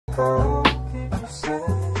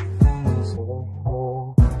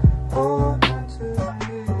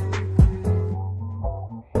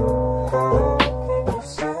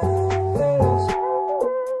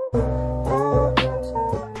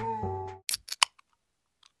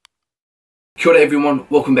Kia ora everyone,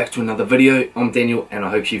 welcome back to another video. I'm Daniel and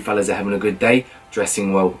I hope you fellas are having a good day,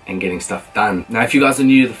 dressing well and getting stuff done. Now if you guys are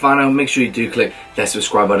new to the channel, make sure you do click that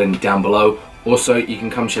subscribe button down below. Also, you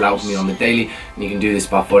can come chill out with me on the daily, and you can do this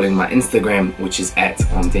by following my Instagram, which is at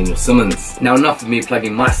Daniel Simmons. Now enough of me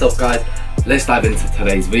plugging myself, guys. Let's dive into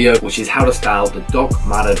today's video, which is how to style the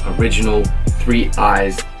Dr.Martens original 3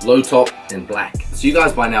 eyes low top in black. So you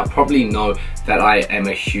guys by now probably know that I am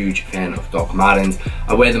a huge fan of Dr.Martens.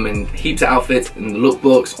 I wear them in heaps of outfits, in the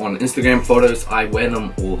lookbooks, on Instagram photos. I wear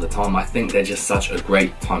them all the time. I think they're just such a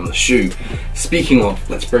great timeless shoe. Speaking of,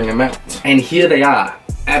 let's bring them out. And here they are.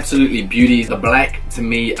 Absolutely beauty. The black to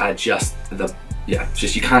me are just the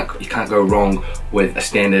you can't go wrong with a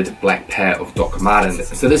standard black pair of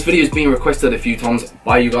Dr.Martens. So this video is being requested a few times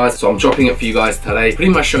by you guys, so I'm dropping it for you guys today,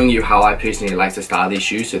 pretty much showing you how I personally like to style these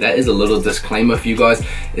shoes. So that is a little disclaimer for you guys,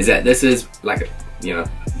 is that this is like, you know,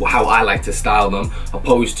 how I like to style them,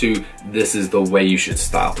 opposed to this is the way you should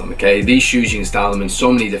style them. Okay, these shoes you can style them in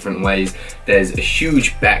so many different ways. There's a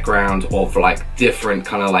huge background of like different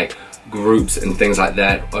kind of like groups and things like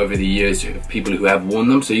that over the years of people who have worn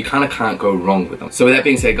them, so you kind of can't go wrong with them. So with that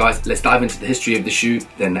being said, guys, let's dive into the history of the shoe,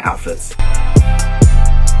 then the outfits.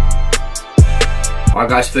 Alright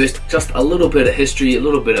guys, first just a little bit of history, a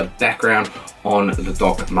little bit of background on the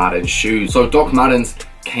Dr.Martens shoes. So Dr.Martens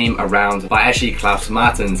came around by actually COS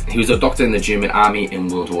Martens. He was a doctor in the German army in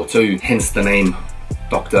World War II, hence the name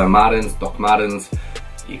Dr.Martens, Dr.Martens.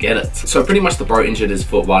 You get it. So pretty much the bro injured his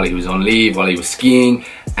foot while he was on leave, while he was skiing,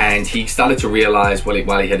 and he started to realize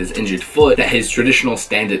while he had his injured foot that his traditional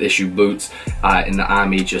standard issue boots in the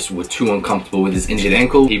army just were too uncomfortable with his injured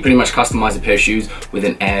ankle. He pretty much customized a pair of shoes with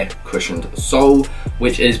an air cushioned sole,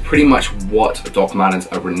 which is pretty much what Dr.Martens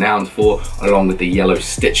are renowned for, along with the yellow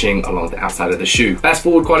stitching along the outside of the shoe. Fast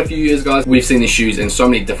forward quite a few years, guys, we've seen these shoes in so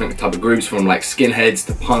many different type of groups, from like skinheads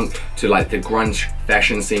to punk to like the grunge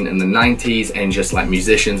fashion scene in the 90s, and just like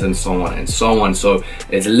musicians and so on and so on. So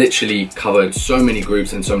it's literally covered so many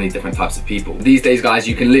groups and so many different types of people. These days, guys,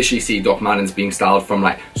 you can literally see Dr.Martens being styled from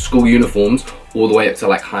like school uniforms all the way up to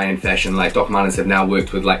like high-end fashion. Like Dr.Martens have now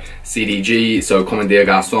worked with like CDG, so Comme des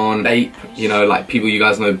Garçons, Bape, you know, like people you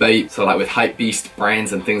guys know Bape, so like with hype beast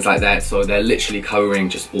brands and things like that. So they're literally covering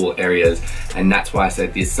just all areas, and that's why I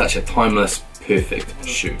said this is such a timeless, perfect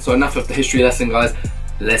shoe. So enough of the history lesson, guys.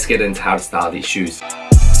 Let's get into how to style these shoes.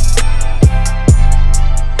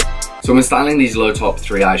 So when styling these low top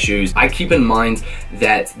 3-eye shoes, I keep in mind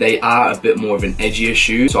that they are a bit more of an edgier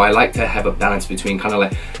shoe. So I like to have a balance between kind of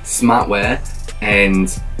like smart wear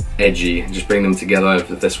and edgy, and just bring them together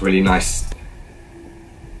with this really nice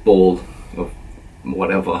ball of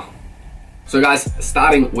whatever. So guys,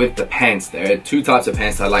 starting with the pants, there are 2 types of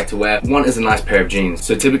pants I like to wear. One is a nice pair of jeans.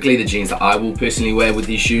 So typically the jeans that I will personally wear with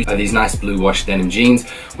these shoes are these nice blue wash denim jeans,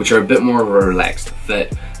 which are a bit more of a relaxed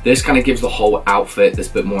fit. This kind of gives the whole outfit this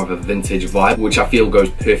bit more of a vintage vibe, which I feel goes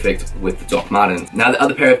perfect with the Dr.Martens. Now the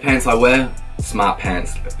other pair of pants I wear, smart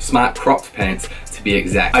pants, smart cropped pants to be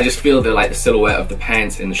exact. I just feel that like the silhouette of the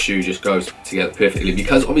pants and the shoe just goes together perfectly,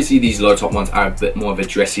 because obviously these low top ones are a bit more of a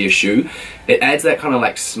dressier shoe. It adds that kind of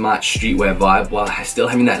like smart streetwear vibe while still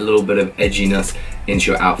having that little bit of edginess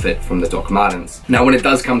into your outfit from the Dr.Martens. Now when it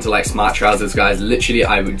does come to like smart trousers, guys, literally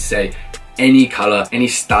I would say any color, any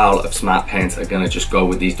style of smart pants are gonna just go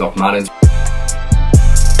with these Dr.Martens.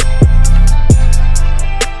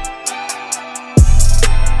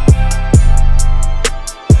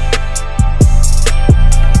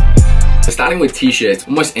 Starting with t-shirts,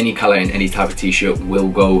 almost any color in any type of t-shirt will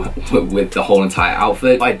go with the whole entire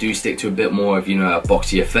outfit. I do stick to a bit more of, you know, a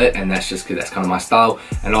boxier fit, and that's just because that's kind of my style,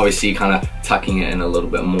 and obviously kind of tucking it in a little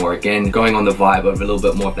bit more, again going on the vibe of a little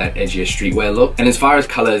bit more of that edgier streetwear look. And as far as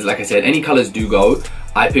colors, like I said, any colors do go.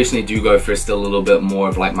 I personally do go for still a little bit more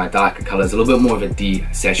of like my darker colors, a little bit more of a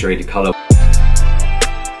desaturated color.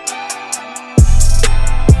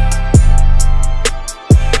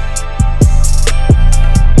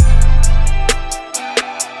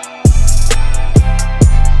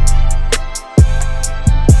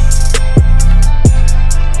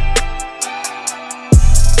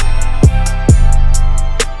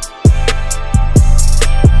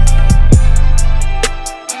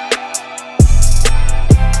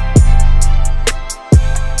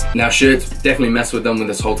 Now shirts, definitely mess with them with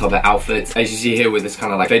this whole type of outfit. As you see here with this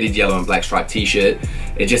kind of like faded yellow and black striped t-shirt,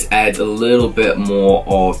 it just adds a little bit more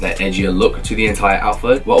of that edgier look to the entire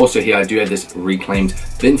outfit. Well, also here I do have this reclaimed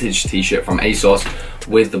vintage t-shirt from ASOS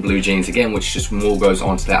with the blue jeans again, which just more goes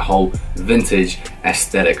on to that whole vintage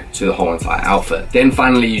aesthetic to the whole entire outfit. Then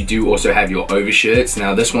finally you do also have your overshirts.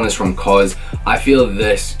 Now this one is from COS. I feel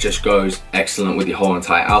this just goes excellent with your whole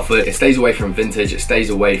entire outfit. It stays away from vintage, it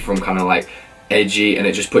stays away from kind of like edgy, and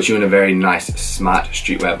it just puts you in a very nice, smart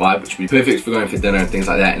streetwear vibe, which would be perfect for going for dinner and things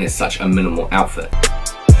like that, and it's such a minimal outfit.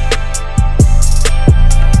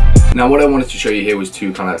 Now what I wanted to show you here was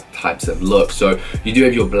two kind of types of looks. So you do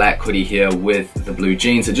have your black hoodie here with the blue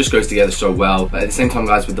jeans. It just goes together so well. But at the same time,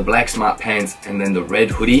 guys, with the black smart pants and then the red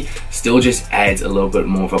hoodie, still just adds a little bit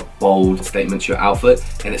more of a bold statement to your outfit,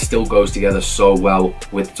 and it still goes together so well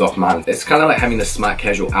with Doc Martens. It's kind of like having a smart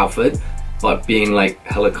casual outfit, but being like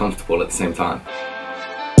hella comfortable at the same time.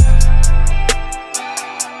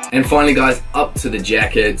 And finally, guys, up to the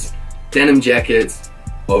jackets. Denim jackets,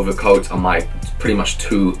 overcoats are my pretty much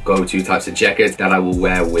two go-to types of jackets that I will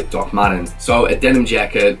wear with Doc Martens. So a denim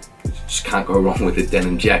jacket, just can't go wrong with a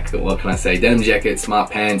denim jacket. What can I say? Denim jacket, smart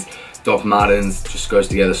pants, Doc Martens, just goes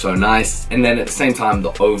together so nice. And then at the same time,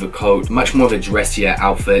 the overcoat, much more of a dressier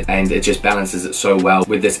outfit, and it just balances it so well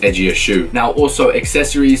with this edgier shoe. Now also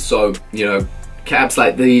accessories, so you know, caps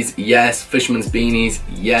like these, yes. Fisherman's beanies,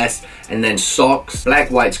 yes. And then socks, black,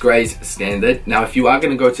 whites, grays, standard. Now if you are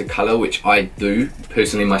going to go to color, which I do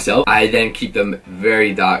personally myself, I then keep them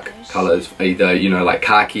very dark colors, either, you know, like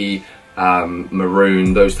khaki,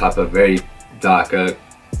 maroon, those type of very darker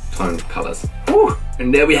toned colors. Whew.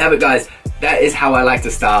 And there we have it, guys. That is how I like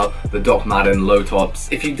to style the Doc Martens low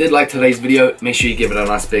tops. If you did like today's video, make sure you give it a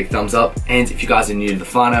nice big thumbs up. And if you guys are new to the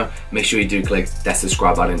channel, make sure you do click that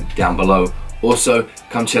subscribe button down below. Also,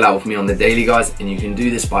 come chill out with me on the daily, guys, and you can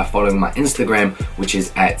do this by following my Instagram, which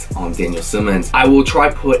is at Daniel Simmons. I will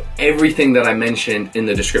try put everything that I mentioned in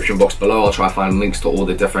the description box below. I'll try find links to all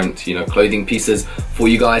the different, you know, clothing pieces for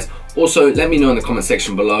you guys. Also, let me know in the comment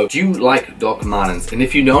section below, do you like Doc Martens? And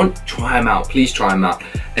if you don't, try them out. Please try them out.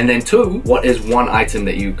 And then two, what is one item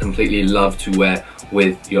that you completely love to wear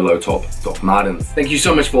with your low top Doc Martens? Thank you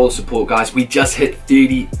so much for all the support, guys. We just hit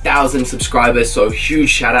 30,000 subscribers, so huge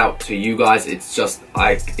shout out to you guys. It's just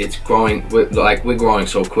like, it's growing, we're growing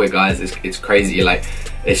so quick, guys. It's crazy, like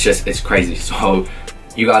it's crazy. So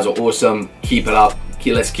you guys are awesome. Keep it up.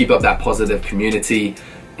 Let's keep up that positive community,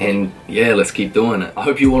 and yeah, let's keep doing it. I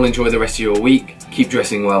hope you all enjoy the rest of your week. Keep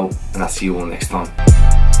dressing well, and I'll see you all next time.